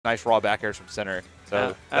nice raw back airs from center.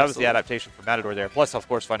 So that was the adaptation for Matador there. Plus, of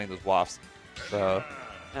course, finding those wafts. So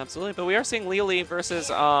absolutely. But we are seeing leolee versus,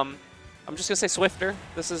 I'm just going to say Swifter.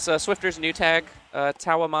 This is Swifter's new tag,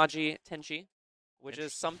 Towa, Maji, Tenshi, which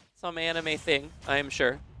is some anime thing, I am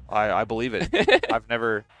sure. I believe it. I've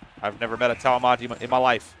never met a Towa Maji in my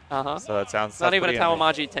life. So that sounds not even a Towa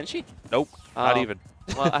Maji Tenshi? Nope, not even.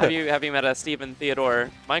 Well, have you met a Steven Theodore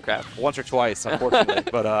Minecraft? Once or twice, unfortunately,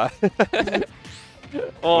 but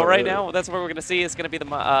well, right now that's what we're gonna see is gonna be the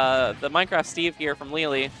Minecraft Steve here from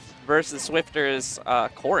leolee versus Swifter's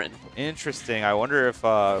Corrin. Interesting. I wonder if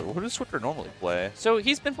who does Swifter normally play? So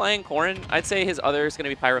he's been playing Corrin. I'd say his other is gonna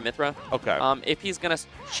be Pyramithra. Okay. If he's gonna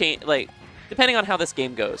change, like, depending on how this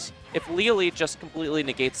game goes, if leolee just completely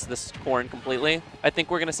negates this Corrin completely, I think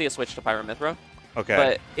we're gonna see a switch to Pyramithra. Okay.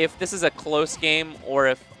 But if this is a close game, or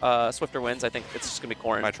if Swifter wins, I think it's just gonna be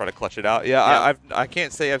Corrin. I might try to clutch it out. Yeah, I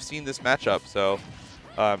can't say I've seen this matchup, so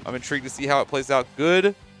I'm intrigued to see how it plays out.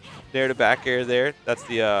 Good nair to back air there. That's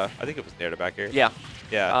the I think it was nair to back air. Yeah.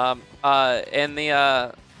 Yeah. And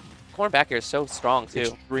the Corrin back air is so strong too.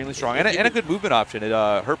 Extremely strong, and a good movement option. It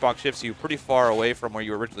hurtbox shifts you pretty far away from where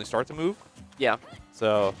you originally start to move. Yeah.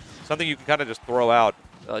 So something you can kind of just throw out.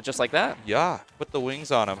 Just like that. Yeah. Put the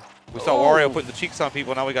wings on him. We saw Wario putting the cheeks on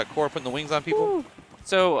people. Now we got Core putting the wings on people. Ooh.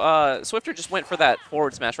 So Swifter just went for that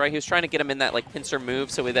forward smash, right? He was trying to get him in that like pincer move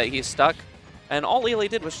so that he's stuck. And all leolee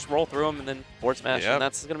did was just roll through him and then forward smash. Yep. And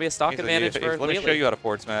that's going to be a stock advantage for leolee. Let me show you how to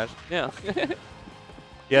forward smash. Yeah.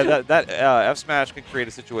 Yeah, that F smash can create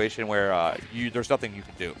a situation where there's nothing you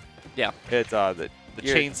can do. Yeah. It's the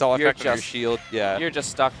chainsaw effect on your shield. Yeah. You're just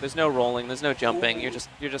stuck. There's no rolling. There's no jumping. You're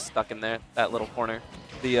just stuck in there, that little corner.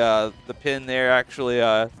 The pin there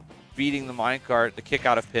actually beating the minecart, the kick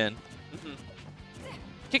out of pin.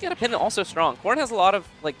 Kick out of pin also strong. Corrin has a lot of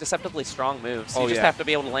like deceptively strong moves. So you just have to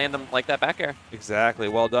be able to land them like that back air. Exactly.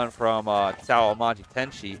 Well done from Towa Maji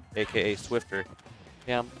Tenshi, aka Swifter.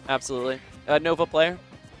 Yeah, absolutely. Nova player.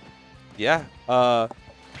 Yeah. We're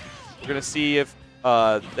gonna see if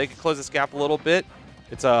they can close this gap a little bit.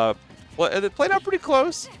 It's it played out pretty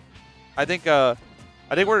close. I think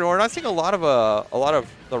we're not seeing a lot of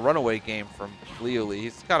the runaway game from leolee.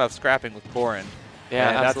 He's kind of scrapping with Corrin. Yeah,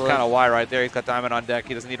 and that's kind of why right there. He's got Diamond on deck.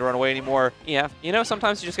 He doesn't need to run away anymore. Yeah, you know,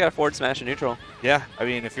 sometimes you just got to forward smash in neutral. Yeah, I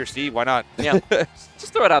mean, if you're Steve, why not? Yeah,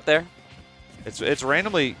 just throw it out there. It's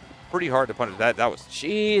randomly pretty hard to punish. That was.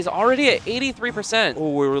 Jeez, already at 83%.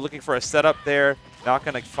 Oh, we were looking for a setup there. Not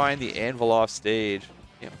going to find the anvil off stage.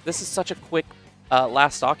 Yeah, this is such a quick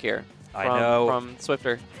last stock here. I know. From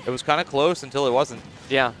Swifter. It was kind of close until it wasn't.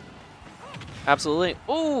 Yeah. Absolutely.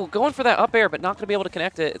 Ooh, going for that up air, but not going to be able to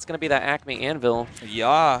connect it. It's going to be that Acme Anvil.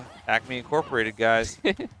 Yeah, Acme Incorporated, guys.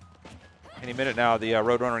 Any minute now, the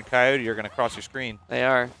Roadrunner and Coyote are going to cross your screen. They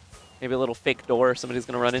are. Maybe a little fake door somebody's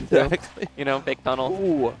going to run into. Exactly. You know, fake tunnel.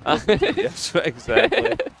 Ooh. Yes,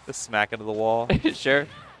 exactly. Just smack into the wall. Sure.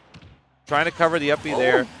 Trying to cover the up B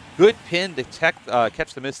there. Good pin to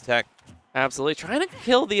catch the missed tech. Absolutely. Trying to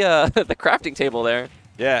kill the crafting table there.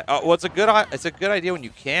 Yeah, well, it's a good idea when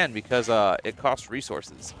you can because it costs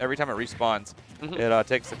resources. Every time it respawns, it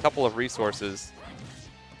takes a couple of resources.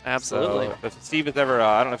 Absolutely. So if Steve has ever,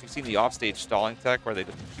 I don't know if you've seen the offstage stalling tech where they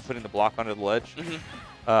just keep putting the block under the ledge.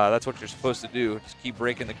 That's what you're supposed to do. Just keep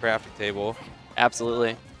breaking the crafting table.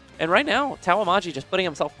 Absolutely. And right now, Towa Maji just putting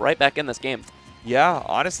himself right back in this game. Yeah,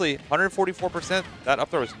 honestly, 144%. That up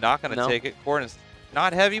throw is not going to take it. Corrin is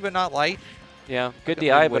not heavy, but not light. Yeah, good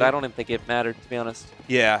DI, but I don't even think it mattered, to be honest.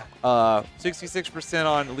 Yeah, 66%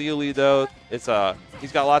 on leolee though. It's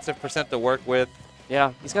he's got lots of percent to work with.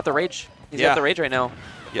 Yeah, he's got the rage. He's got the rage right now.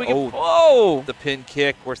 Yeah. Whoa! The pin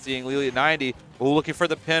kick. We're seeing leolee at 90. Oh, looking for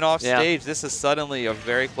the pin off stage. This is suddenly a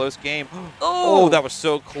very close game. Oh, that was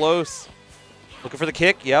so close. Looking for the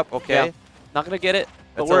kick. Yep. Okay. Yeah. Not gonna get it.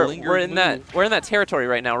 But we're in that territory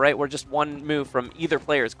right now, right? We're just one move from either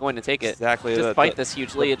player is going to take it. Exactly. Just fight this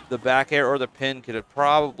huge lead. The back air or the pin could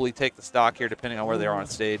probably take the stock here, depending on where they are on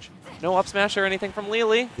stage. No up smash or anything from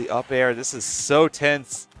leolee. The up air. This is so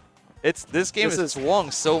tense. This game is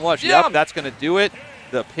swung so much. Yep, that's going to do it.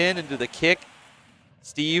 The pin into the kick.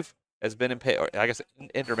 Steve has been in pay. Or I guess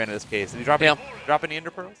Enderman in this case. Did he drop any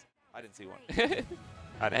Ender Pearls? I didn't see one.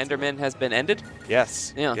 Enderman has been ended?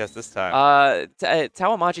 Yes. Yeah. Yes, this time.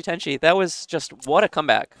 Towa Maji Tenshi, that was just what a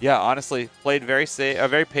comeback. Yeah, honestly, played very safe,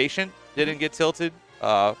 very patient, didn't get tilted,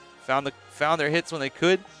 found their hits when they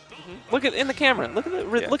could. Look at in the camera.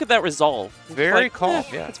 Look at that resolve. Very calm.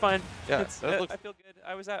 Yeah, it's fine. Yeah, I feel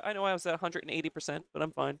good. I know I was at 180%, but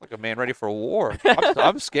I'm fine. Like a man ready for a war.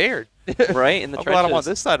 I'm scared. Right in the trenches. I'm glad I'm on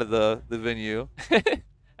this side of the venue.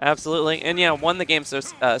 Absolutely, and yeah, won the game. So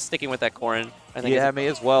sticking with that Corrin. I think. Yeah, may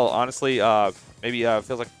as well. Honestly, maybe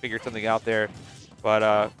feels like figure something out there.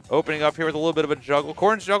 But opening up here with a little bit of a juggle.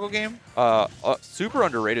 Corrin's juggle game, super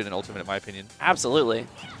underrated in Ultimate, in my opinion. Absolutely.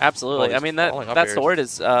 Absolutely. Oh, I mean, that here. sword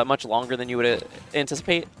is much longer than you would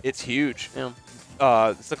anticipate. It's huge. Yeah.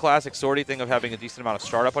 It's the classic swordy thing of having a decent amount of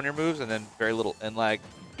startup on your moves and then very little end lag.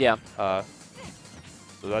 Yeah.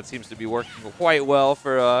 So that seems to be working quite well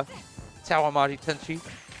for Towa, Maji, Tenshi.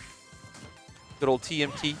 Good old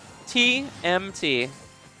TMT. TMT.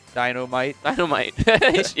 Dynamite.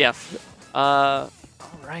 Dynamite. Yeah. All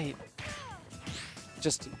right.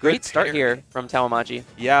 Just great start here from Towa Maji.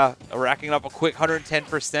 Yeah, racking up a quick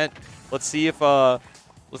 110%. Let's see if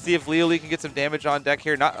leolee can get some damage on deck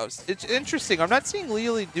here. It's interesting. I'm not seeing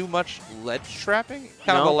leolee do much ledge trapping.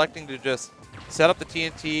 Kind of electing to just set up the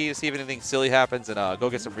TNT to see if anything silly happens and go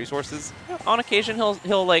get some resources. On occasion,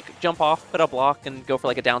 he'll like jump off, put a block, and go for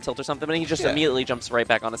like a down tilt or something, and he just immediately jumps right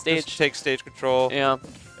back on the stage. Just takes stage control. Yeah.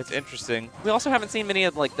 It's interesting. We also haven't seen many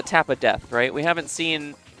of like the tap of death, right? We haven't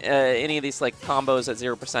seen any of these like combos at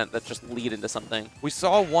 0% that just lead into something. We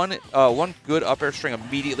saw one good up air string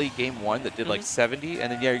immediately game 1 that did like 70,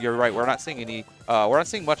 and then yeah, you're right. We're not seeing any. We're not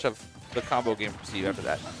seeing much of the combo game from Steve after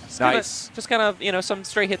that. Nice. Just kind of, you know, some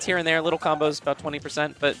stray hits here and there, little combos about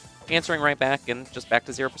 20%, but answering right back and just back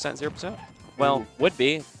to 0%, 0%. Well, would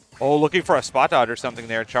be. Oh, looking for a spot dodge or something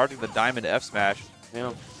there, charging the diamond F smash.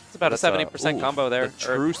 Yeah. It's about a 70% combo there. A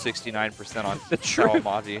true 69% on the true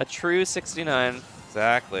Maji. A true 69.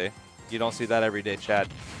 Exactly. You don't see that every day, Chad.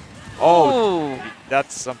 Oh,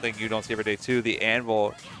 that's something you don't see every day too. The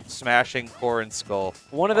anvil smashing Corrin's skull.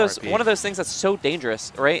 One of those things that's so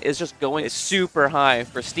dangerous, right? Is just going super high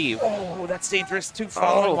for Steve. Oh, that's dangerous too.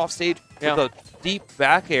 Following him off stage with a deep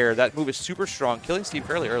back air. That move is super strong, killing Steve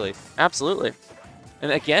fairly early. Absolutely.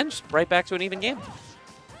 And again, just right back to an even game.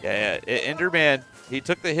 Yeah. Enderman, he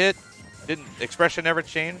took the hit. Expression never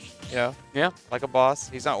changed. Yeah. Like a boss.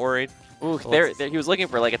 He's not worried. Ooh, there, he was looking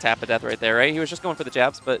for like a tap of death right there, right? He was just going for the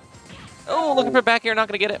jabs, but looking for back air, not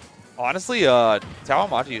gonna get it. Honestly, Towa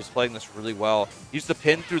Maji is playing this really well. Used the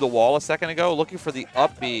pin through the wall a second ago, looking for the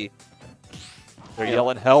up B. They're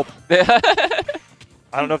yelling help. I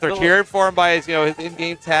don't know if they're cheering for him by his, his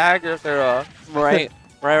in-game tag or if they're right.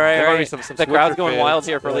 Some the crowd's going wild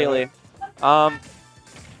here for leolee.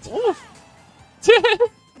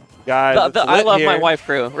 Guys, I love my wife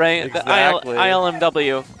crew, right? Exactly. The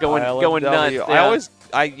ILMW going nuts.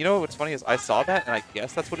 Yeah. You know what's funny is I saw that and I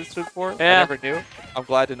guess that's what it stood for. Yeah. I never knew. I'm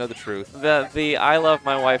glad to know the truth. The I love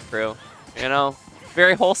my wife crew,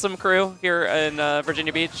 very wholesome crew here in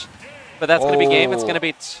Virginia Beach. But that's going to be game. It's going to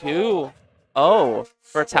be 2-0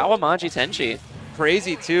 for Towa Maji Tenshi.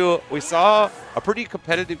 Crazy too. We saw a pretty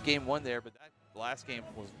competitive game 1 there, but that last game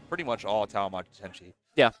was pretty much all Towa Maji Tenshi.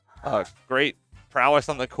 Yeah. Great prowess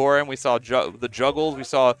on the core, and we saw the juggles. We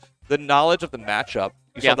saw the knowledge of the matchup.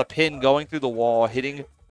 You saw the pin going through the wall, hitting